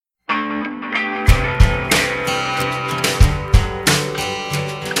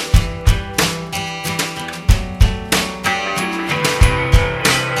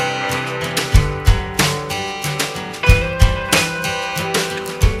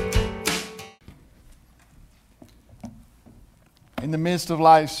in the midst of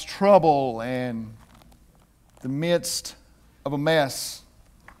life's trouble and the midst of a mess,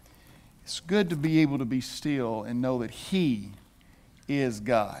 it's good to be able to be still and know that He is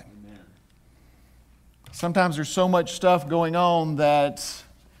God. Amen. Sometimes there's so much stuff going on that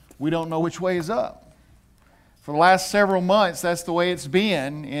we don't know which way is up. For the last several months, that's the way it's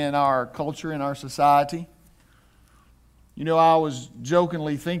been in our culture, in our society. You know, I was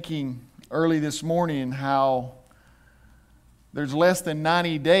jokingly thinking early this morning how there's less than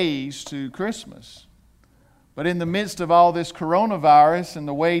 90 days to Christmas. But in the midst of all this coronavirus and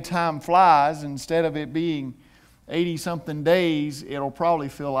the way time flies, instead of it being 80-something days, it'll probably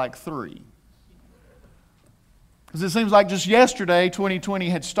feel like 3. Because it seems like just yesterday 2020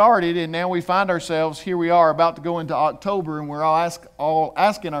 had started, and now we find ourselves, here we are about to go into October, and we're all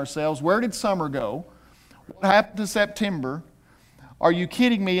asking ourselves, where did summer go? What happened to September? Are you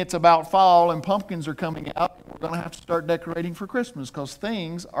kidding me? It's about fall and pumpkins are coming out. We're going to have to start decorating for Christmas because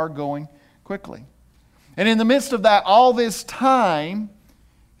things are going quickly. And in the midst of that, all this time,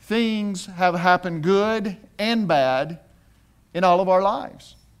 things have happened good and bad in all of our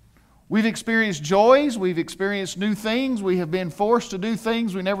lives. We've experienced joys, we've experienced new things, we have been forced to do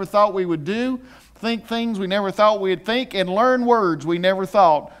things we never thought we would do, think things we never thought we'd think, and learn words we never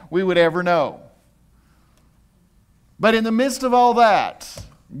thought we would ever know. But in the midst of all that,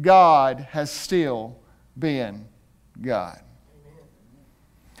 God has still been God.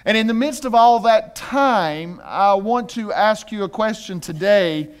 And in the midst of all that time, I want to ask you a question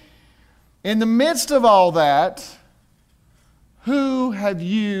today. In the midst of all that, who have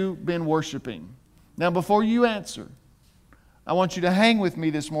you been worshiping? Now, before you answer, I want you to hang with me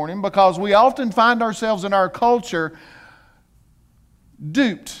this morning because we often find ourselves in our culture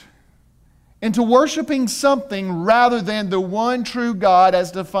duped into worshiping something rather than the one true God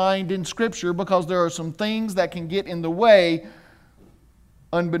as defined in Scripture, because there are some things that can get in the way,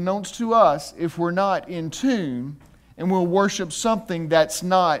 unbeknownst to us, if we're not in tune, and we'll worship something that's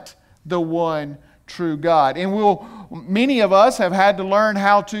not the one true God. And many of us have had to learn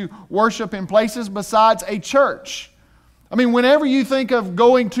how to worship in places besides a church. I mean, whenever you think of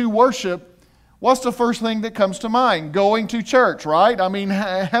going to worship, what's the first thing that comes to mind? Going to church, right? I mean,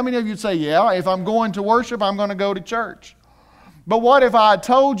 how many of you say, yeah, if I'm going to worship, I'm going to go to church? But what if I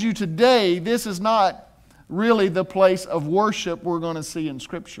told you today this is not really the place of worship we're going to see in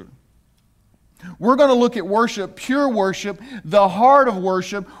Scripture? We're going to look at worship, pure worship, the heart of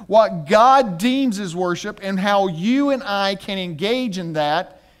worship, what God deems as worship, and how you and I can engage in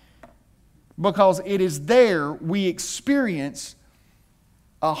that, because it is there we experience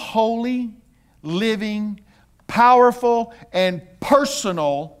a holy, living, powerful, and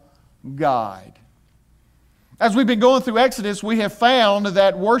personal God. As we've been going through Exodus, we have found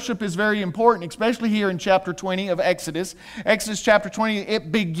that worship is very important, especially here in chapter 20 of Exodus. Exodus chapter 20,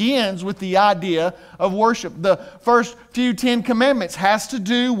 it begins with the idea of worship. The first few 10 commandments has to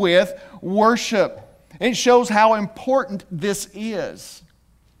do with worship. It shows how important this is.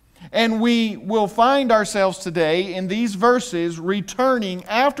 And we will find ourselves today in these verses returning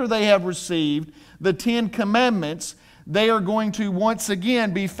after they have received the 10 commandments. They are going to once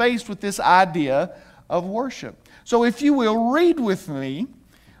again be faced with this idea of worship. So if you will, read with me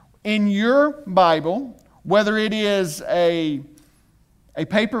in your Bible, whether it is a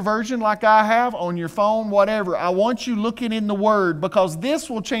paper version like I have, on your phone, whatever. I want you looking in the Word, because this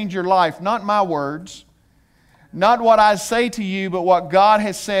will change your life, not my words, not what I say to you, but what God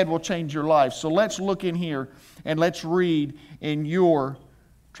has said will change your life. So let's look in here and let's read in your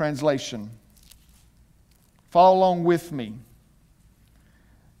translation. Follow along with me.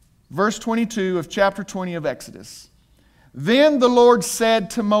 Verse 22 of chapter 20 of Exodus. Then the Lord said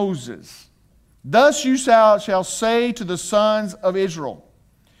to Moses, Thus you shall say to the sons of Israel,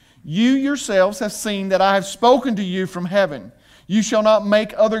 You yourselves have seen that I have spoken to you from heaven. You shall not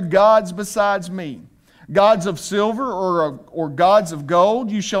make other gods besides me. Gods of silver or gods of gold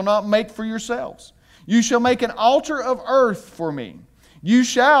you shall not make for yourselves. You shall make an altar of earth for me. You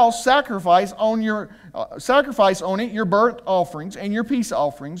shall sacrifice on it your burnt offerings and your peace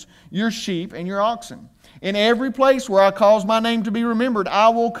offerings, your sheep and your oxen. In every place where I cause my name to be remembered, I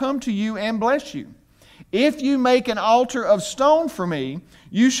will come to you and bless you. If you make an altar of stone for me,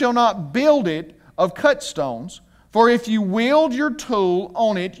 you shall not build it of cut stones, for if you wield your tool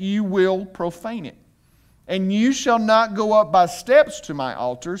on it, you will profane it. And you shall not go up by steps to my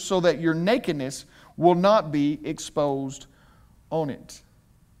altar, so that your nakedness will not be exposed on it.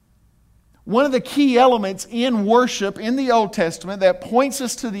 One of the key elements in worship in the Old Testament that points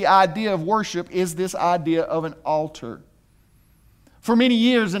us to the idea of worship is this idea of an altar. For many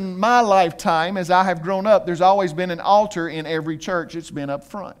years in my lifetime, as I have grown up, there's always been an altar in every church. It's been up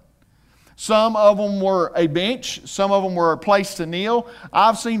front. Some of them were a bench. Some of them were a place to kneel.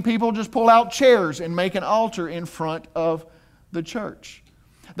 I've seen people just pull out chairs and make an altar in front of the church.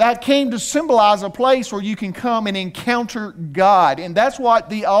 That came to symbolize a place where you can come and encounter God. And that's what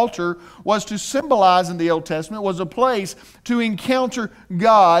the altar was to symbolize in the Old Testament, was a place to encounter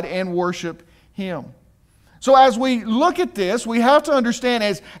God and worship Him. So as we look at this, we have to understand,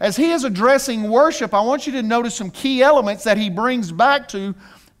 as he is addressing worship, I want you to notice some key elements that he brings back to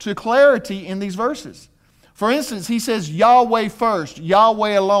clarity in these verses. For instance, he says Yahweh first,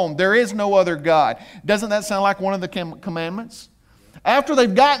 Yahweh alone. There is no other God. Doesn't that sound like one of the commandments? After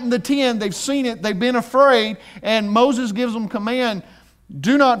they've gotten the 10, they've seen it, they've been afraid, and Moses gives them command,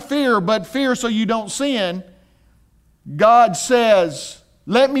 do not fear, but fear so you don't sin. God says,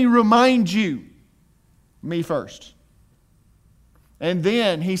 let me remind you, me first. And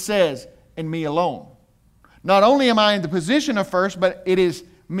then he says, and me alone. Not only am I in the position of first, but it is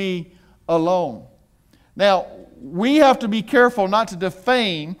me alone. Now, we have to be careful not to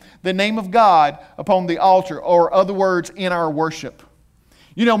defame the name of God upon the altar, or other words, in our worship.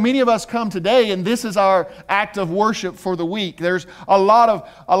 You know, many of us come today, and this is our act of worship for the week. There's a lot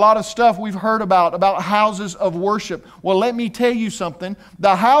of stuff we've heard about houses of worship. Well, let me tell you something.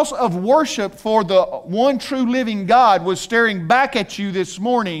 The house of worship for the one true living God was staring back at you this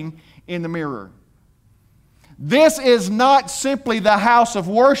morning in the mirror. This is not simply the house of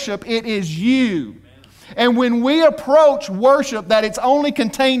worship, it is you. And when we approach worship that it's only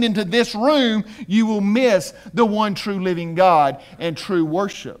contained into this room, you will miss the one true living God and true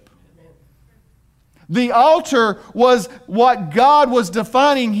worship. The altar was what God was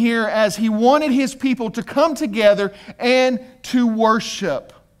defining here as He wanted His people to come together and to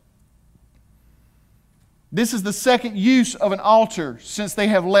worship. This is the second use of an altar since they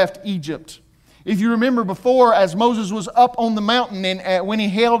have left Egypt. If you remember before, as Moses was up on the mountain, and when he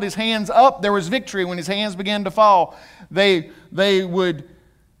held his hands up, there was victory. When his hands began to fall, they would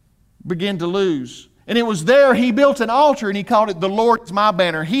begin to lose. And it was there he built an altar, and he called it, the Lord is my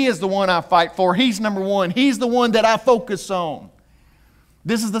banner. He is the one I fight for. He's number one. He's the one that I focus on.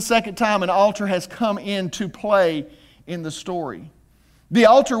 This is the second time an altar has come into play in the story. The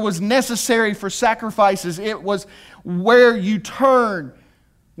altar was necessary for sacrifices. It was where you turn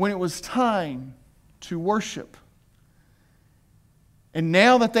when it was time to worship. And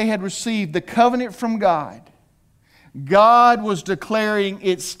now that they had received the covenant from God, God was declaring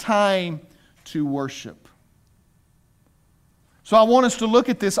it's time to worship. So I want us to look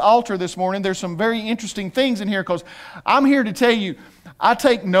at this altar this morning. There's some very interesting things in here, because I'm here to tell you, I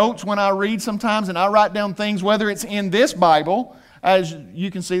take notes when I read sometimes, and I write down things, whether it's in this Bible. As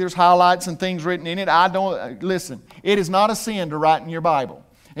you can see, there's highlights and things written in it. Listen, it is not a sin to write in your Bible.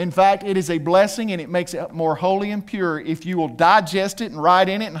 In fact, it is a blessing, and it makes it more holy and pure if you will digest it and write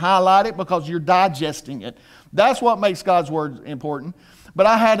in it and highlight it, because you're digesting it. That's what makes God's Word important. But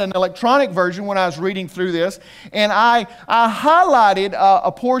I had an electronic version when I was reading through this, and I highlighted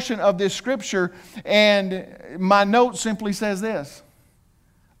a portion of this Scripture, and my note simply says this: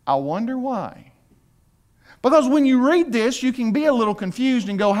 I wonder why. Because when you read this, you can be a little confused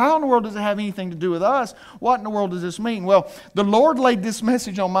and go, how in the world does it have anything to do with us? What in the world does this mean? Well, the Lord laid this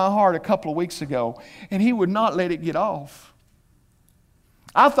message on my heart a couple of weeks ago, and He would not let it get off.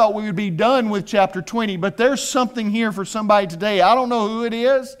 I thought we would be done with chapter 20, but there's something here for somebody today. I don't know who it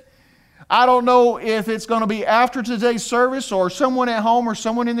is. I don't know if it's going to be after today's service or someone at home or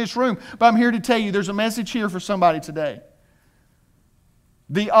someone in this room, but I'm here to tell you there's a message here for somebody today.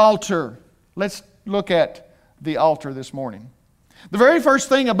 The altar. Let's look at the altar this morning. The very first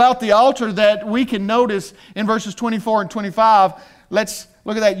thing about the altar that we can notice in verses 24 and 25, let's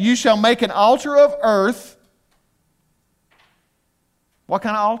look at that. You shall make an altar of earth. What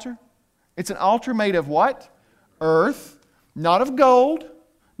kind of altar? It's an altar made of what? Earth, not of gold,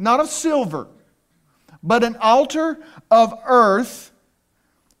 not of silver, but an altar of earth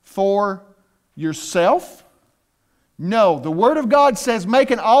for yourself? No, the Word of God says, make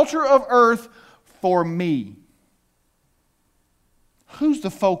an altar of earth for me. Who's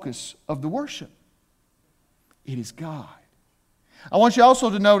the focus of the worship? It is God. I want you also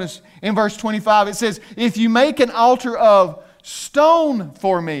to notice in verse 25, it says, if you make an altar of stone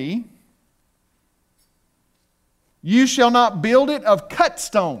for me, you shall not build it of cut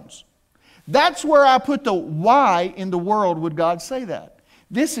stones. That's where I put the why in the world would God say that.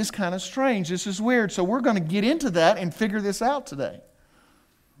 This is kind of strange. This is weird. So we're going to get into that and figure this out today.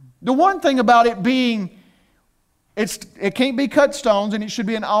 The one thing about it being it can't be cut stones and it should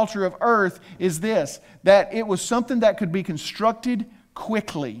be an altar of earth, is this, that it was something that could be constructed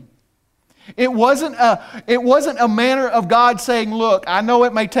quickly. It wasn't a manner of God saying, look, I know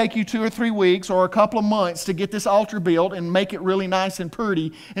it may take you 2 or 3 weeks or a couple of months to get this altar built and make it really nice and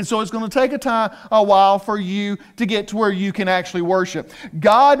pretty, and so it's going to take a while for you to get to where you can actually worship.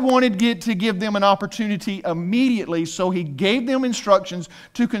 God wanted to give them an opportunity immediately, so He gave them instructions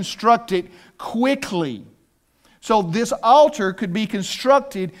to construct it quickly. So this altar could be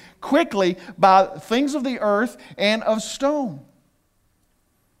constructed quickly by things of the earth and of stone.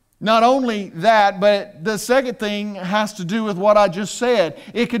 Not only that, but the second thing has to do with what I just said.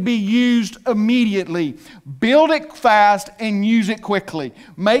 It could be used immediately. Build it fast and use it quickly.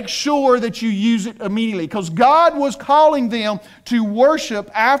 Make sure that you use it immediately, because God was calling them to worship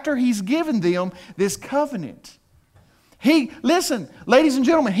after He's given them this covenant. Listen, ladies and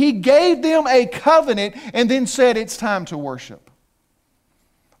gentlemen, He gave them a covenant and then said it's time to worship.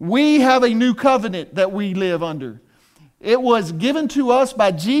 We have a new covenant that we live under. It was given to us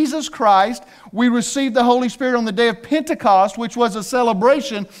by Jesus Christ. We received the Holy Spirit on the day of Pentecost, which was a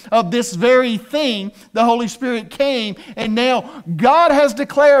celebration of this very thing. The Holy Spirit came, and now God has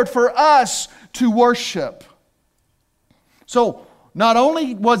declared for us to worship. So, not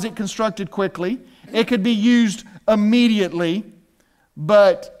only was it constructed quickly, it could be used immediately,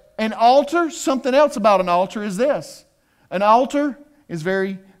 but an altar, something else about an altar is this. An altar is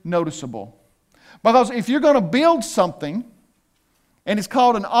very noticeable. Because if you're going to build something, and it's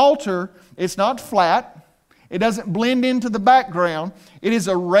called an altar, it's not flat. It doesn't blend into the background. It is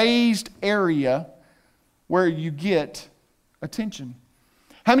a raised area where you get attention.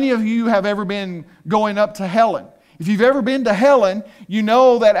 How many of you have ever been going up to Helen? If you've ever been to Helen, you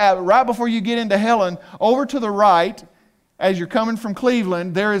know that right before you get into Helen, over to the right, as you're coming from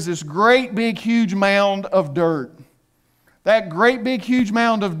Cleveland, there is this great big huge mound of dirt. That great big huge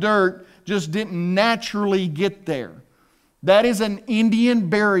mound of dirt just didn't naturally get there. That is an Indian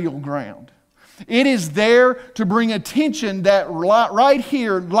burial ground. It is there to bring attention that right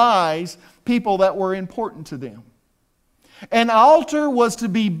here lies people that were important to them. An altar was to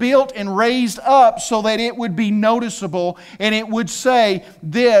be built and raised up so that it would be noticeable, and it would say,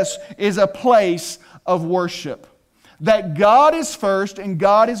 this is a place of worship. That God is first, and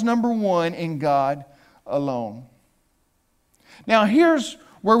God is number one, and God alone. Now here's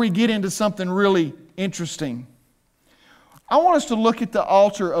where we get into something really interesting. I want us to look at the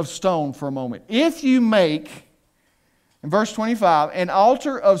altar of stone for a moment. If you make, in verse 25, an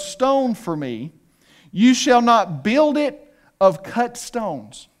altar of stone for me, you shall not build it of cut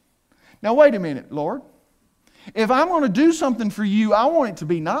stones. Now wait a minute, Lord. If I'm going to do something for you, I want it to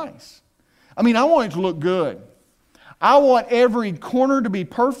be nice. I want it to look good. I want every corner to be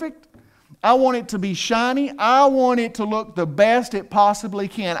perfect. I want it to be shiny. I want it to look the best it possibly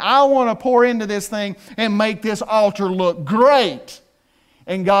can. I want to pour into this thing and make this altar look great.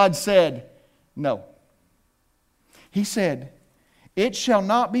 And God said, no. He said, it shall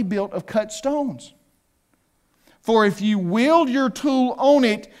not be built of cut stones. For if you wield your tool on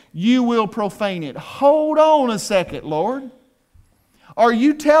it, you will profane it. Hold on a second, Lord. Are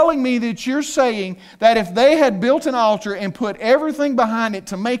you telling me that you're saying that if they had built an altar and put everything behind it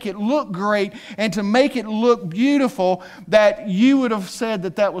to make it look great and to make it look beautiful, that you would have said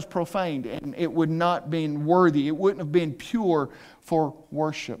that that was profaned and it would not have been worthy, it wouldn't have been pure for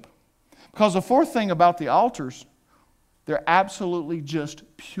worship? Because the fourth thing about the altars, they're absolutely just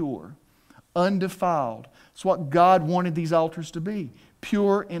pure, undefiled. It's what God wanted these altars to be,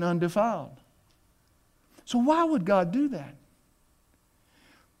 pure and undefiled. So why would God do that?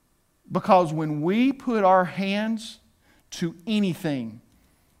 Because when we put our hands to anything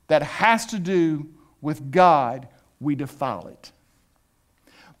that has to do with God, we defile it.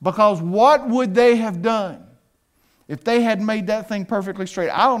 Because what would they have done if they had made that thing perfectly straight?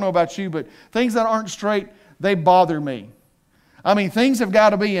 I don't know about you, but things that aren't straight, they bother me. Things have got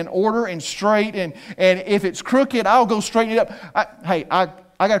to be in order and straight, and if it's crooked, I'll go straighten it up. I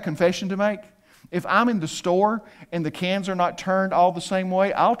got a confession to make. If I'm in the store and the cans are not turned all the same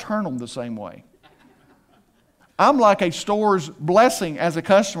way, I'll turn them the same way. I'm like a store's blessing as a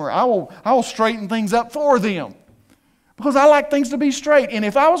customer. I will straighten things up for them because I like things to be straight. And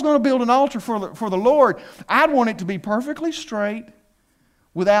if I was going to build an altar for the Lord, I'd want it to be perfectly straight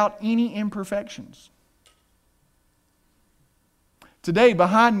without any imperfections. Today,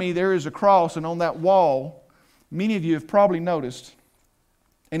 behind me, there is a cross, and on that wall, many of you have probably noticed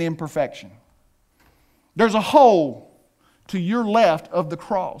an imperfection. There's a hole to your left of the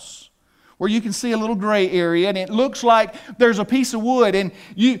cross where you can see a little gray area, and it looks like there's a piece of wood. And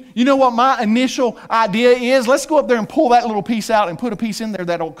you know what my initial idea is? Let's go up there and pull that little piece out and put a piece in there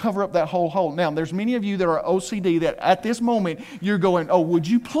that'll cover up that whole hole. Now, there's many of you that are OCD that at this moment you're going, oh, would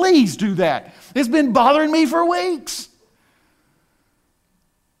you please do that? It's been bothering me for weeks.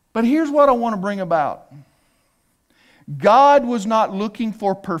 But here's what I want to bring about. God was not looking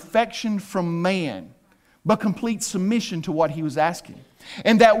for perfection from man, but complete submission to what He was asking.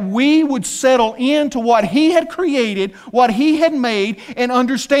 And that we would settle into what He had created, what He had made, and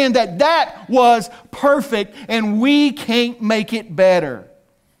understand that that was perfect and we can't make it better.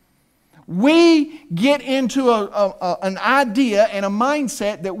 We get into an idea and a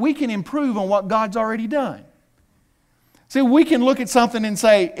mindset that we can improve on what God's already done. See, we can look at something and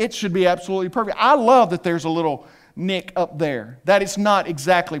say, it should be absolutely perfect. I love that there's a little nick up there, that it's not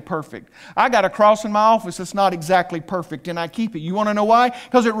exactly perfect. I got a cross in my office that's not exactly perfect, and I keep it. You want to know why?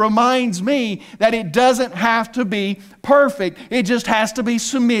 Because it reminds me that it doesn't have to be perfect. It just has to be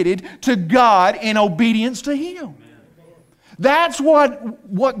submitted to God in obedience to Him. That's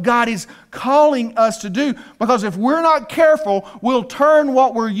what God is calling us to do, because if we're not careful, we'll turn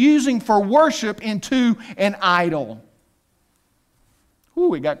what we're using for worship into an idol. Ooh,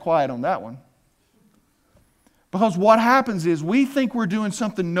 we got quiet on that one. Because what happens is we think we're doing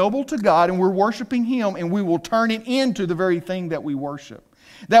something noble to God and we're worshiping Him, and we will turn it into the very thing that we worship.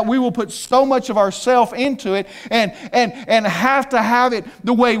 That we will put so much of ourselves into it and have to have it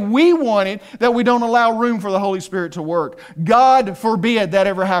the way we want it that we don't allow room for the Holy Spirit to work. God forbid that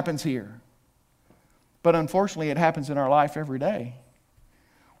ever happens here. But unfortunately, it happens in our life every day.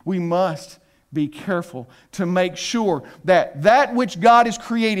 We must be careful to make sure that that which God has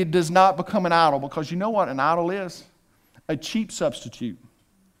created does not become an idol. Because you know what an idol is? A cheap substitute.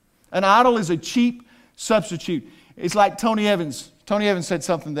 An idol is a cheap substitute. It's like Tony Evans. Tony Evans said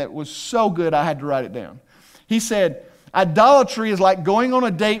something that was so good I had to write it down. He said, idolatry is like going on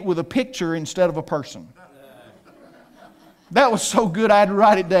a date with a picture instead of a person. That was so good I had to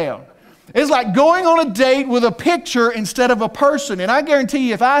write it down. It's like going on a date with a picture instead of a person. And I guarantee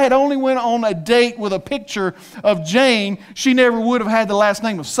you, if I had only went on a date with a picture of Jane, she never would have had the last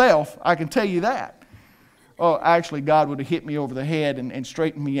name of Self. I can tell you that. Oh, actually, God would have hit me over the head and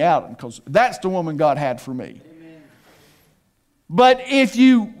straightened me out, because that's the woman God had for me. Amen. But if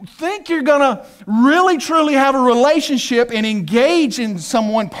you think you're going to really, truly have a relationship and engage in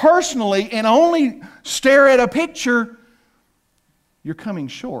someone personally and only stare at a picture, you're coming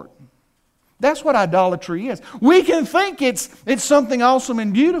short. That's what idolatry is. We can think it's something awesome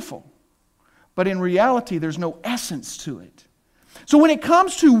and beautiful, but in reality, there's no essence to it. So when it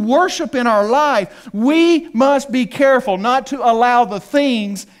comes to worship in our life, we must be careful not to allow the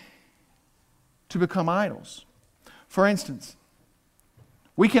things to become idols. For instance,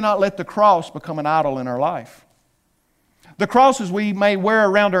 we cannot let the cross become an idol in our life. The crosses we may wear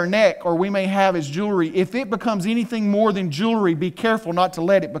around our neck or we may have as jewelry, if it becomes anything more than jewelry, be careful not to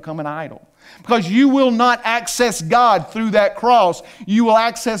let it become an idol. Because you will not access God through that cross. You will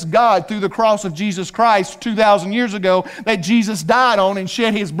access God through the cross of Jesus Christ 2,000 years ago that Jesus died on and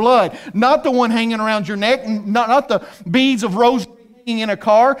shed His blood. Not the one hanging around your neck, not the beads of rosary hanging in a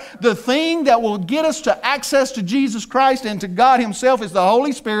car. The thing that will get us to access to Jesus Christ and to God Himself is the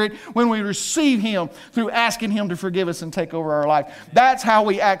Holy Spirit when we receive Him through asking Him to forgive us and take over our life. That's how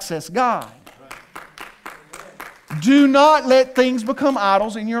we access God. Do not let things become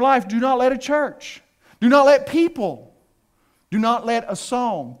idols in your life. Do not let a church. Do not let people. Do not let a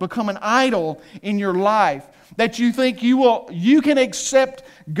song become an idol in your life that you think you can accept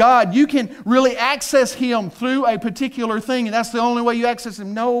God. You can really access Him through a particular thing, and that's the only way you access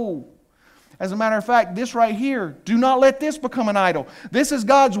Him. No. As a matter of fact, this right here, do not let this become an idol. This is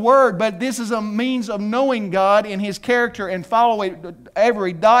God's Word, but this is a means of knowing God in His character and following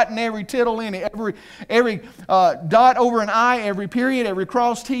every dot and every tittle in it, every dot over an I, every period, every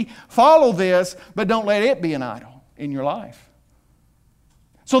cross T. Follow this, but don't let it be an idol in your life.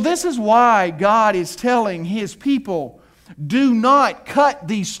 So this is why God is telling His people, do not cut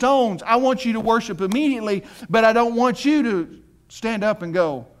these stones. I want you to worship immediately, but I don't want you to stand up and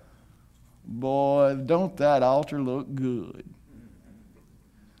go, boy, don't that altar look good.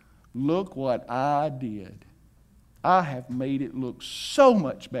 Look what I did. I have made it look so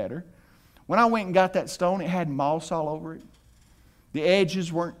much better. When I went and got that stone, it had moss all over it. The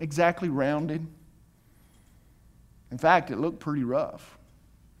edges weren't exactly rounded. In fact, it looked pretty rough.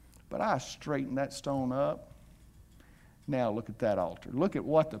 But I straightened that stone up. Now look at that altar. Look at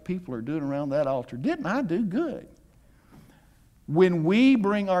what the people are doing around that altar. Didn't I do good? When we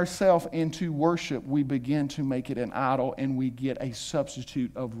bring ourselves into worship, we begin to make it an idol and we get a substitute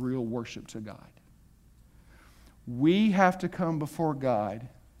of real worship to God. We have to come before God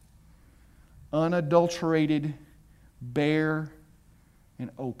unadulterated, bare,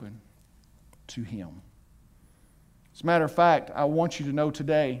 and open to Him. As a matter of fact, I want you to know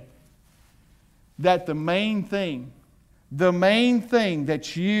today that the main thing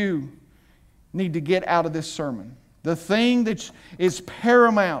that you need to get out of this sermon, the thing that is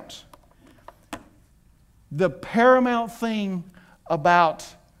paramount, the paramount thing about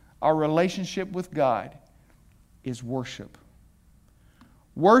our relationship with God is worship.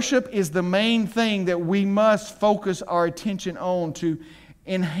 Worship is the main thing that we must focus our attention on to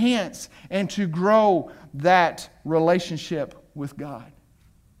enhance and to grow that relationship with God.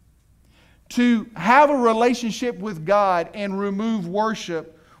 To have a relationship with God and remove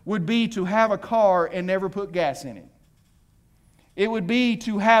worship would be to have a car and never put gas in it. It would be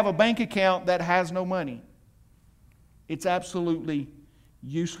to have a bank account that has no money. It's absolutely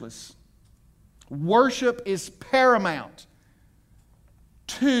useless. Worship is paramount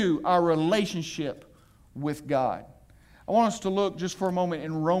to our relationship with God. I want us to look just for a moment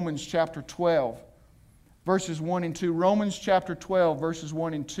in Romans chapter 12, verses 1 and 2. Romans chapter 12, verses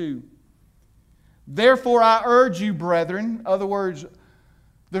 1 and 2. Therefore I urge you, brethren, in other words,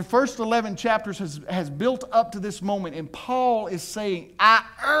 the first 11 chapters has built up to this moment, and Paul is saying, I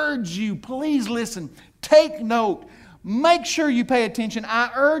urge you, please listen, take note, make sure you pay attention. I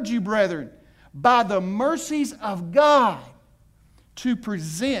urge you, brethren, by the mercies of God, to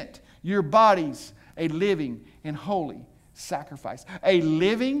present your bodies a living and holy sacrifice. A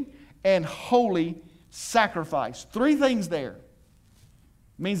living and holy sacrifice. Three things there.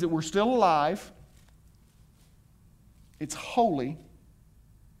 It means that we're still alive, it's holy,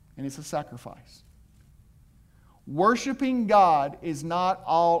 and it's a sacrifice. Worshiping God is not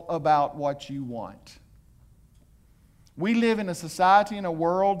all about what you want. We live in a society, in a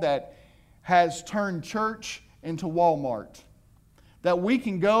world that has turned church into Walmart. That we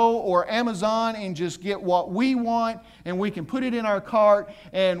can go or Amazon and just get what we want, and we can put it in our cart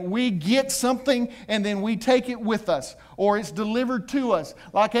and we get something and then we take it with us, or it's delivered to us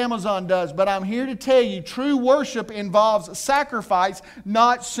like Amazon does. But I'm here to tell you, true worship involves sacrifice,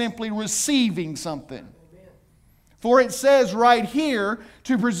 not simply receiving something. Amen. For it says right here,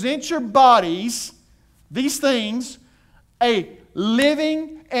 to present your bodies, these things, a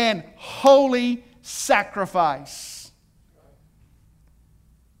living and holy sacrifice.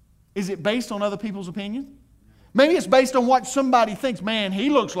 Is it based on other people's opinion? Maybe it's based on what somebody thinks. Man, he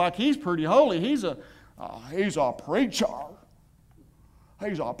looks like he's pretty holy. He's a preacher.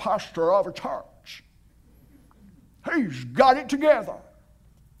 He's a pastor of a church. He's got it together.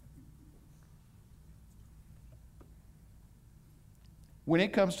 When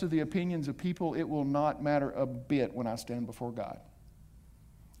it comes to the opinions of people, it will not matter a bit when I stand before God.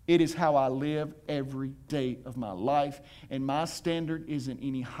 It is how I live every day of my life, and my standard isn't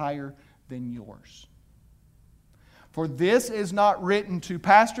any higher than yours. For this is not written to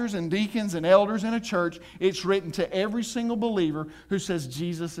pastors and deacons and elders in a church. It's written to every single believer who says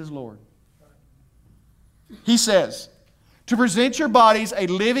Jesus is Lord. He says, to present your bodies a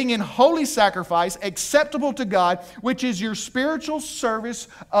living and holy sacrifice acceptable to God, which is your spiritual service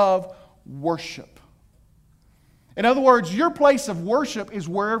of worship. In other words, your place of worship is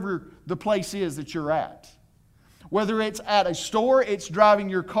wherever the place is that you're at. Whether it's at a store, it's driving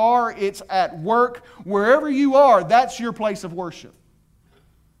your car, it's at work, wherever you are, that's your place of worship.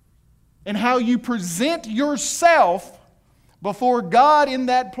 And how you present yourself before God in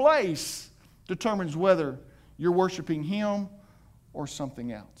that place determines whether you're worshiping Him or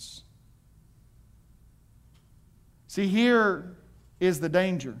something else. See, here is the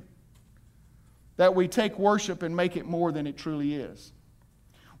danger. That we take worship and make it more than it truly is.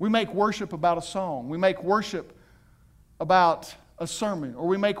 We make worship about a song. We make worship about a sermon. Or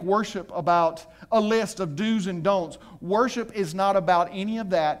we make worship about a list of do's and don'ts. Worship is not about any of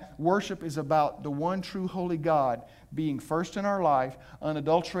that. Worship is about the one true holy God being first in our life,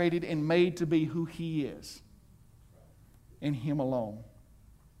 unadulterated and made to be who He is. In Him alone.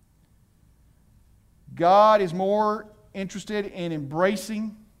 God is more interested in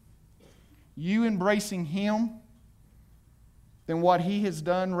embracing Him than what He has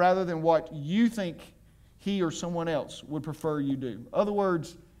done, rather than what you think He or someone else would prefer you do. In other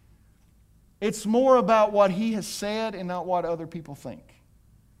words, it's more about what He has said and not what other people think.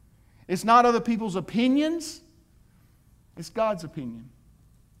 It's not other people's opinions, it's God's opinion.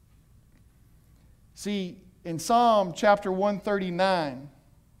 See, in Psalm chapter 139,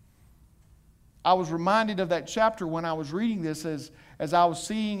 I was reminded of that chapter when I was reading this as I was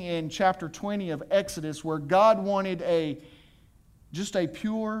seeing in chapter 20 of Exodus, where God wanted just a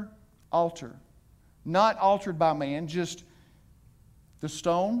pure altar. Not altered by man, just the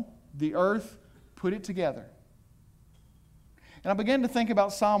stone, the earth, put it together. And I began to think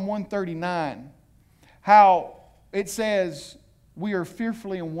about Psalm 139, how it says, we are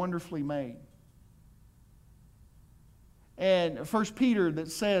fearfully and wonderfully made. And 1 Peter that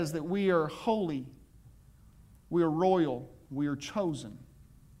says that we are holy, we are royal, we are chosen.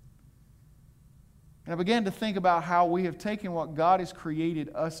 And I began to think about how we have taken what God has created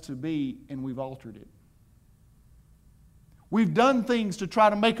us to be and we've altered it. We've done things to try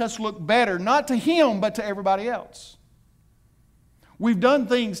to make us look better, not to Him, but to everybody else. We've done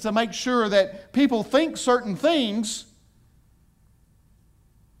things to make sure that people think certain things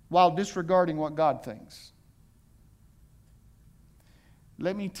while disregarding what God thinks.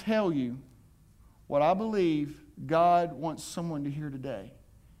 Let me tell you what I believe God wants someone to hear today.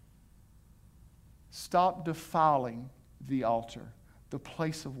 Stop defiling the altar, the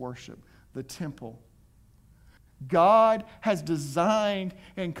place of worship, the temple. God has designed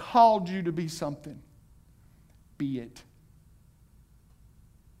and called you to be something. Be it.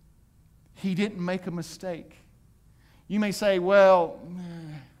 He didn't make a mistake. You may say, well,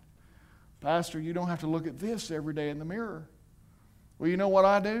 Pastor, you don't have to look at this every day in the mirror. Well, you know what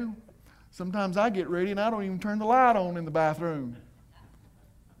I do? Sometimes I get ready and I don't even turn the light on in the bathroom.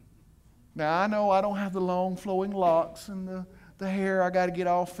 Now, I know I don't have the long flowing locks and the hair I got to get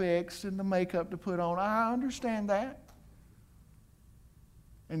all fixed and the makeup to put on. I understand that.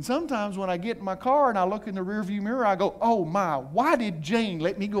 And sometimes when I get in my car and I look in the rearview mirror, I go, oh my, why did Jane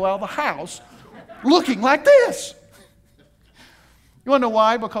let me go out of the house looking like this? You want to know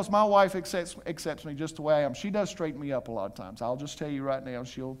why? Because my wife accepts me just the way I am. She does straighten me up a lot of times. I'll just tell you right now,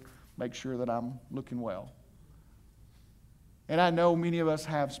 she'll make sure that I'm looking well. And I know many of us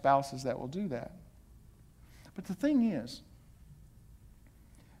have spouses that will do that. But the thing is,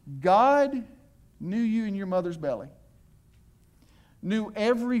 God knew you in your mother's belly. Knew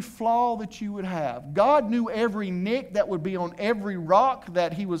every flaw that you would have. God knew every nick that would be on every rock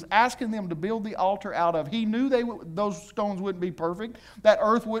that He was asking them to build the altar out of. He knew those stones wouldn't be perfect. That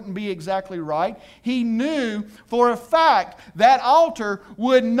earth wouldn't be exactly right. He knew for a fact that altar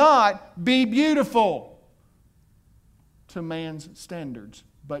would not be beautiful to man's standards.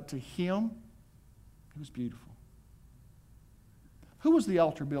 But to Him, it was beautiful. Who was the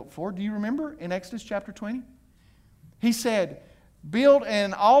altar built for? Do you remember in Exodus chapter 20? He said, build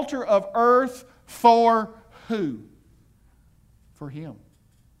an altar of earth for who? For Him.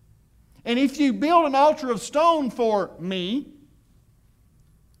 And if you build an altar of stone for me,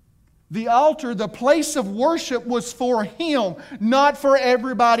 the altar, the place of worship was for Him, not for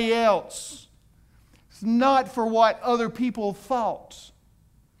everybody else. It's not for what other people thought.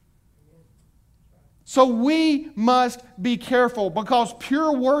 So we must be careful, because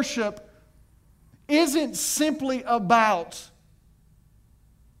pure worship isn't simply about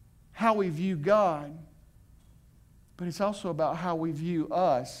how we view God, but it's also about how we view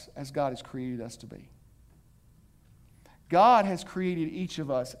us as God has created us to be. God has created each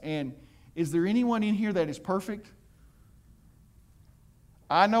of us, and is there anyone in here that is perfect?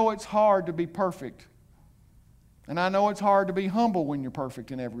 I know it's hard to be perfect, and I know it's hard to be humble when you're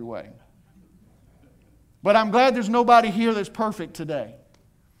perfect in every way. But I'm glad there's nobody here that's perfect today.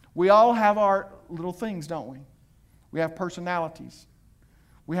 We all have our little things, don't we? We have personalities.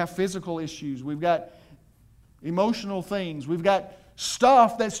 We have physical issues. We've got emotional things. We've got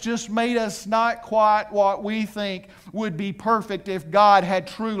stuff that's just made us not quite what we think would be perfect if God had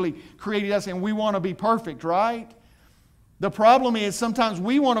truly created us, and we want to be perfect, right? The problem is sometimes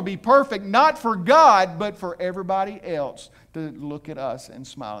we want to be perfect, not for God, but for everybody else to look at us and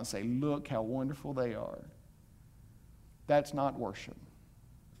smile and say, look how wonderful they are. That's not worship.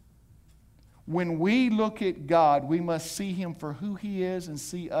 When we look at God, we must see Him for who He is and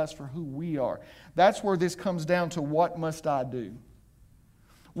see us for who we are. That's where this comes down to, what must I do?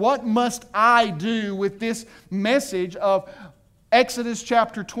 What must I do with this message of Exodus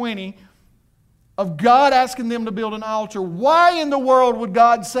chapter 20, of God asking them to build an altar? Why in the world would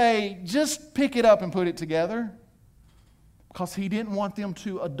God say, just pick it up and put it together? Because He didn't want them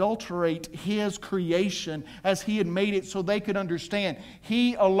to adulterate His creation as He had made it, so they could understand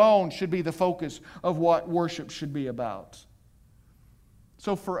He alone should be the focus of what worship should be about.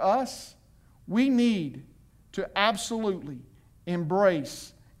 So for us, we need to absolutely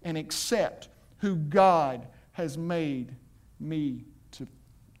embrace and accept who God has made me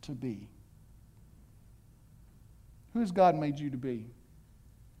to be. Who has God made you to be?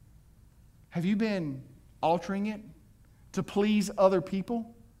 Have you been altering it to please other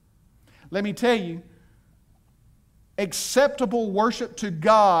people? Let me tell you, acceptable worship to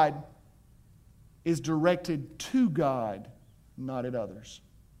God is directed to God, not at others.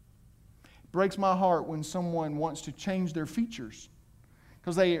 It breaks my heart when someone wants to change their features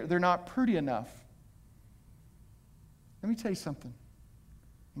because they're not pretty enough. Let me tell you something.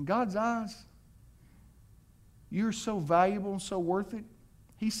 In God's eyes, you're so valuable and so worth it.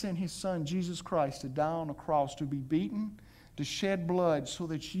 He sent His Son, Jesus Christ, to die on a cross, to be beaten, to shed blood so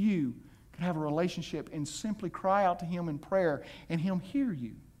that you could have a relationship and simply cry out to Him in prayer and Him hear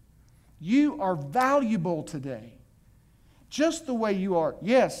you. You are valuable today, just the way you are.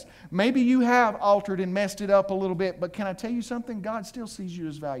 Yes, maybe you have altered and messed it up a little bit, but can I tell you something? God still sees you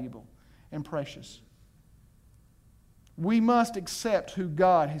as valuable and precious. We must accept who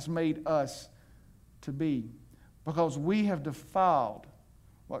God has made us to be because we have defiled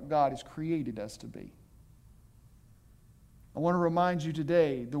what God has created us to be. I want to remind you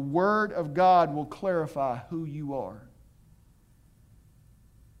today, the Word of God will clarify who you are.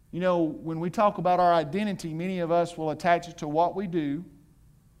 You know, when we talk about our identity, many of us will attach it to what we do.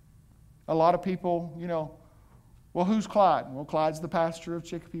 A lot of people, well, who's Clyde? Well, Clyde's the pastor of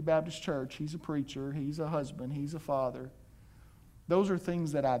Chicopee Baptist Church. He's a preacher. He's a husband. He's a father. Those are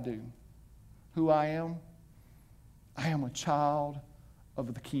things that I do. Who I am a child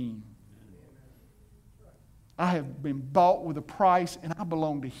of the King. I have been bought with a price and I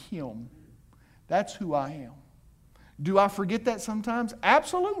belong to Him. That's who I am. Do I forget that sometimes?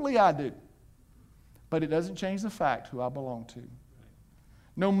 Absolutely I do. But it doesn't change the fact who I belong to.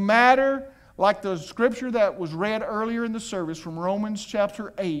 No matter, like the scripture that was read earlier in the service from Romans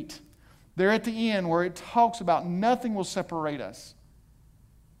chapter 8, there at the end where it talks about nothing will separate us.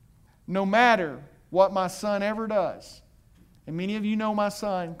 No matter what my son ever does. And many of you know my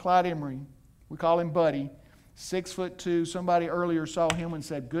son, Clyde Emery. We call him Buddy. 6'2". Somebody earlier saw him and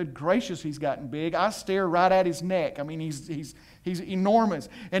said, "Good gracious, he's gotten big." I stare right at his neck. I mean, he's enormous.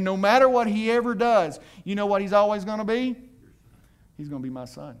 And no matter what he ever does, you know what he's always going to be? He's going to be my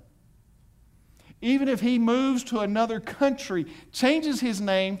son. Even if he moves to another country, changes his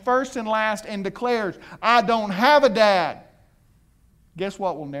name first and last, and declares, "I don't have a dad," guess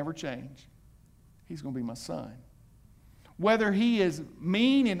what will never change? He's going to be my son. Whether he is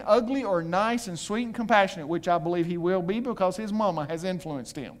mean and ugly or nice and sweet and compassionate, which I believe he will be because his mama has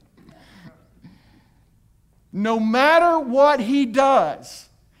influenced him. No matter what he does,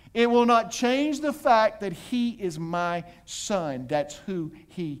 it will not change the fact that he is my son. That's who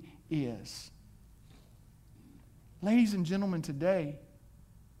he is. Ladies and gentlemen, today,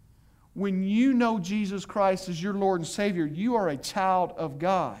 when you know Jesus Christ as your Lord and Savior, you are a child of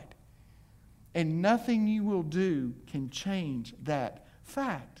God. And nothing you will do can change that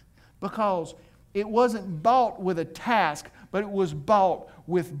fact. Because it wasn't bought with a task, but it was bought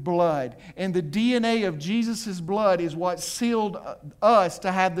with blood. And the DNA of Jesus' blood is what sealed us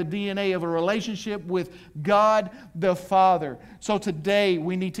to have the DNA of a relationship with God the Father. So today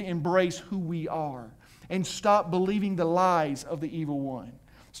we need to embrace who we are and stop believing the lies of the evil one.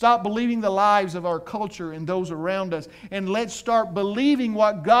 Stop believing the lies of our culture and those around us. And let's start believing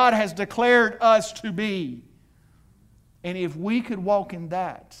what God has declared us to be. And if we could walk in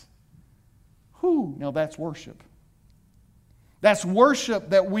that, now that's worship. That's worship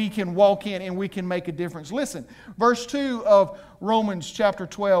that we can walk in and we can make a difference. Listen, verse 2 of Romans chapter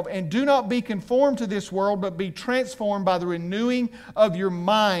 12. "And do not be conformed to this world, but be transformed by the renewing of your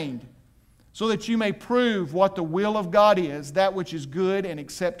mind, so that you may prove what the will of God is, that which is good and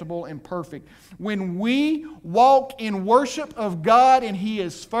acceptable and perfect." When we walk in worship of God and He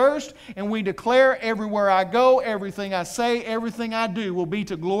is first, and we declare everywhere I go, everything I say, everything I do will be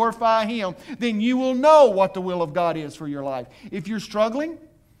to glorify Him, then you will know what the will of God is for your life. If you're struggling,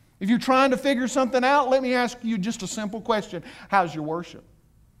 if you're trying to figure something out, let me ask you just a simple question. How's your worship?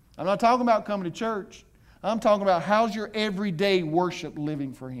 I'm not talking about coming to church. I'm talking about how's your everyday worship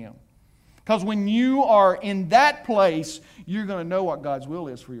living for Him. Because when you are in that place, you're going to know what God's will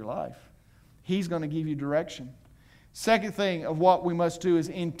is for your life. He's going to give you direction. Second thing of what we must do is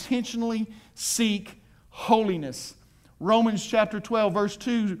intentionally seek holiness. Romans chapter 12, verse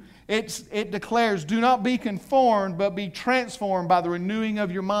 2, it declares, "Do not be conformed, but be transformed by the renewing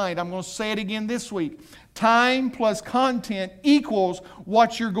of your mind." I'm going to say it again this week. Time plus content equals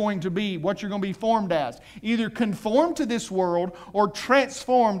what you're going to be, what you're going to be formed as. Either conform to this world or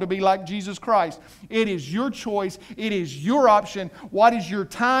transform to be like Jesus Christ. It is your choice. It is your option. What is your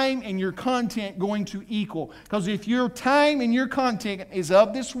time and your content going to equal? Because if your time and your content is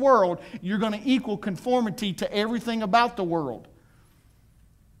of this world, you're going to equal conformity to everything about the world.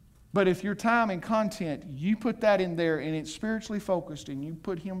 But if your time and content, you put that in there and it's spiritually focused and you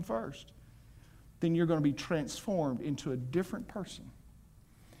put Him first, then you're going to be transformed into a different person.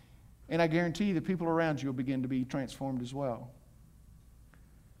 And I guarantee you the people around you will begin to be transformed as well.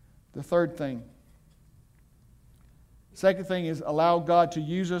 The third thing. Second thing is allow God to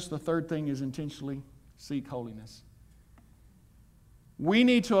use us. The third thing is intentionally seek holiness. We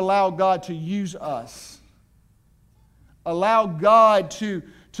need to allow God to use us. Allow God to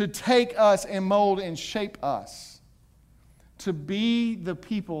take us and mold and shape us to be the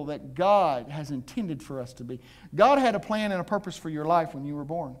people that God has intended for us to be. God had a plan and a purpose for your life when you were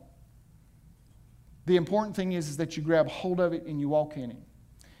born. The important thing is that you grab hold of it and you walk in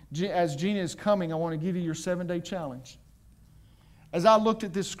it. As Gina is coming, I want to give you your 7-day challenge. As I looked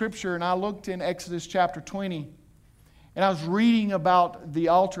at this scripture and I looked in Exodus chapter 20, and I was reading about the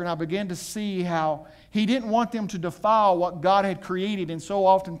altar, and I began to see how He didn't want them to defile what God had created. And so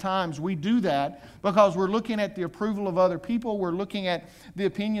oftentimes we do that because we're looking at the approval of other people. We're looking at the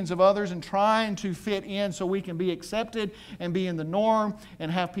opinions of others and trying to fit in so we can be accepted and be in the norm and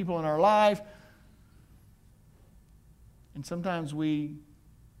have people in our life. And sometimes we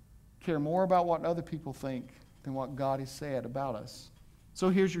care more about what other people think than what God has said about us. So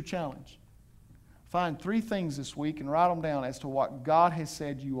here's your challenge. Find 3 things this week and write them down as to what God has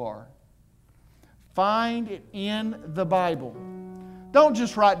said you are. Find it in the Bible. Don't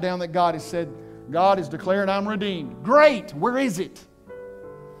just write down that God has said, God is declaring I'm redeemed. Great! Where is it?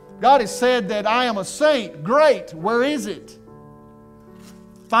 God has said that I am a saint. Great! Where is it?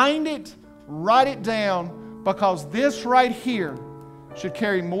 Find it, write it down, because this right here should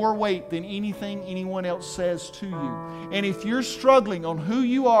carry more weight than anything anyone else says to you. And if you're struggling on who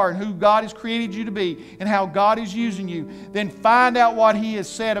you are and who God has created you to be and how God is using you, then find out what He has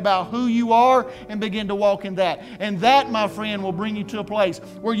said about who you are and begin to walk in that. And that, my friend, will bring you to a place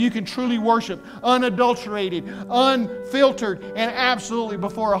where you can truly worship unadulterated, unfiltered, and absolutely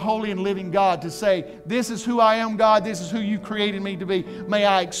before a holy and living God to say, this is who I am, God, this is who you created me to be. May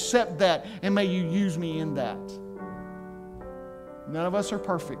I accept that and may you use me in that. None of us are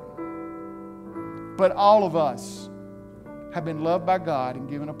perfect, but all of us have been loved by God and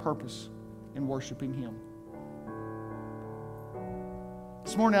given a purpose in worshiping Him.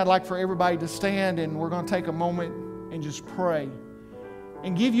 This morning I'd like for everybody to stand, and we're going to take a moment and just pray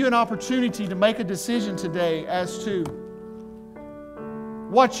and give you an opportunity to make a decision today as to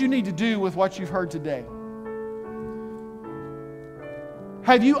what you need to do with what you've heard today.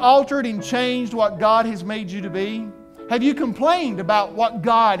 Have you altered and changed what God has made you to be? Have you complained about what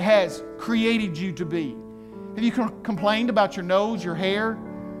God has created you to be? Have you complained about your nose, your hair,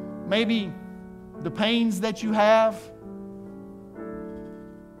 maybe the pains that you have?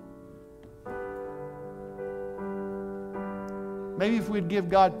 Maybe if we'd give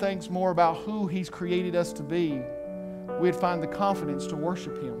God thanks more about who He's created us to be, we'd find the confidence to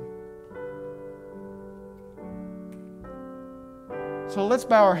worship Him. So let's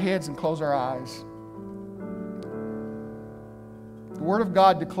bow our heads and close our eyes. The Word of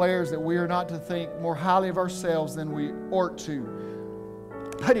God declares that we are not to think more highly of ourselves than we ought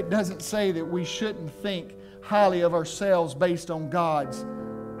to. But it doesn't say that we shouldn't think highly of ourselves based on God's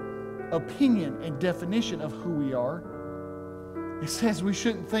opinion and definition of who we are. It says we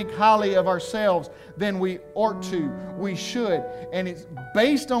shouldn't think highly of ourselves than we ought to. We should. And it's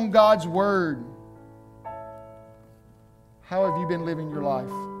based on God's Word. How have you been living your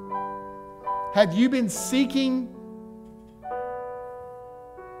life? Have you been seeking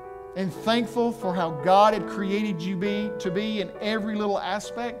and thankful for how God had created you to be in every little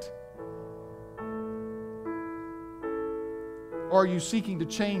aspect? Or are you seeking to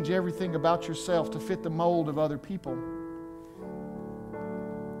change everything about yourself to fit the mold of other people?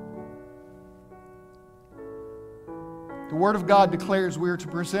 The Word of God declares we are to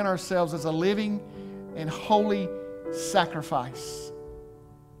present ourselves as a living and holy sacrifice.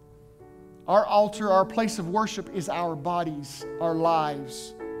 Our altar, our place of worship is our bodies, our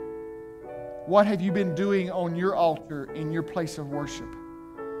lives. What have you been doing on your altar in your place of worship?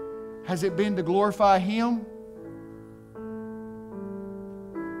 Has it been to glorify Him?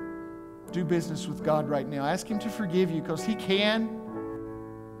 Do business with God right now. Ask Him to forgive you because He can.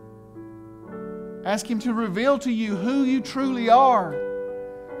 Ask Him to reveal to you who you truly are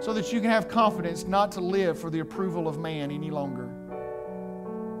so that you can have confidence not to live for the approval of man any longer.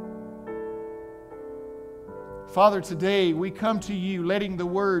 Father, today we come to You letting the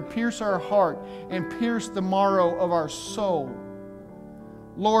Word pierce our heart and pierce the marrow of our soul.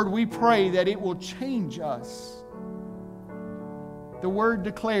 Lord, we pray that it will change us. The Word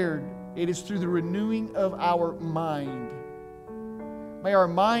declared it is through the renewing of our mind. May our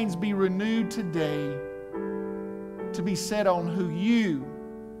minds be renewed today to be set on who You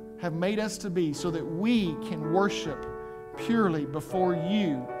have made us to be, so that we can worship purely before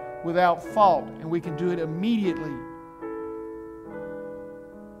You without fault, and we can do it immediately.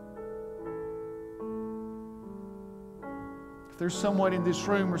 If there's someone in this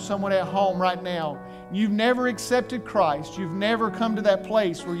room or someone at home right now, you've never accepted Christ, you've never come to that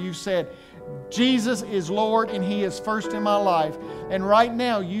place where you've said, Jesus is Lord and He is first in my life. And right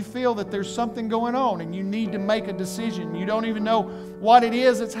now you feel that there's something going on and you need to make a decision. You don't even know what it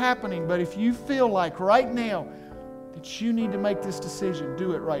is that's happening. But if you feel like right now that you need to make this decision,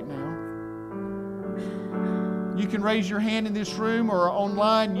 do it right now. You can raise your hand in this room or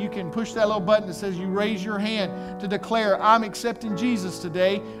online. You can push that little button that says you raise your hand to declare, I'm accepting Jesus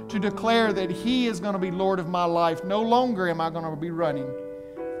today, to declare that He is going to be Lord of my life. No longer am I going to be running,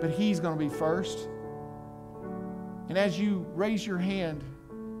 but He's going to be first. And as you raise your hand,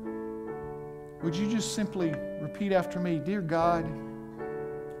 would you just simply repeat after me, Dear God,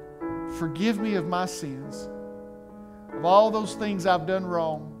 forgive me of my sins, of all those things I've done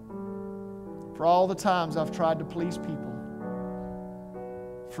wrong, for all the times I've tried to please people.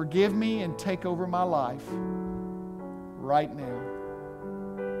 Forgive me and take over my life right now.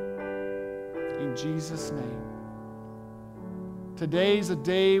 In Jesus' name. Today's a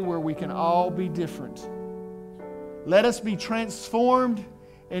day where we can all be different. Let us be transformed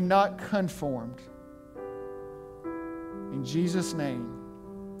and not conformed. In Jesus' name.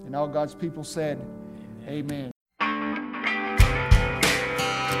 And all God's people said, Amen.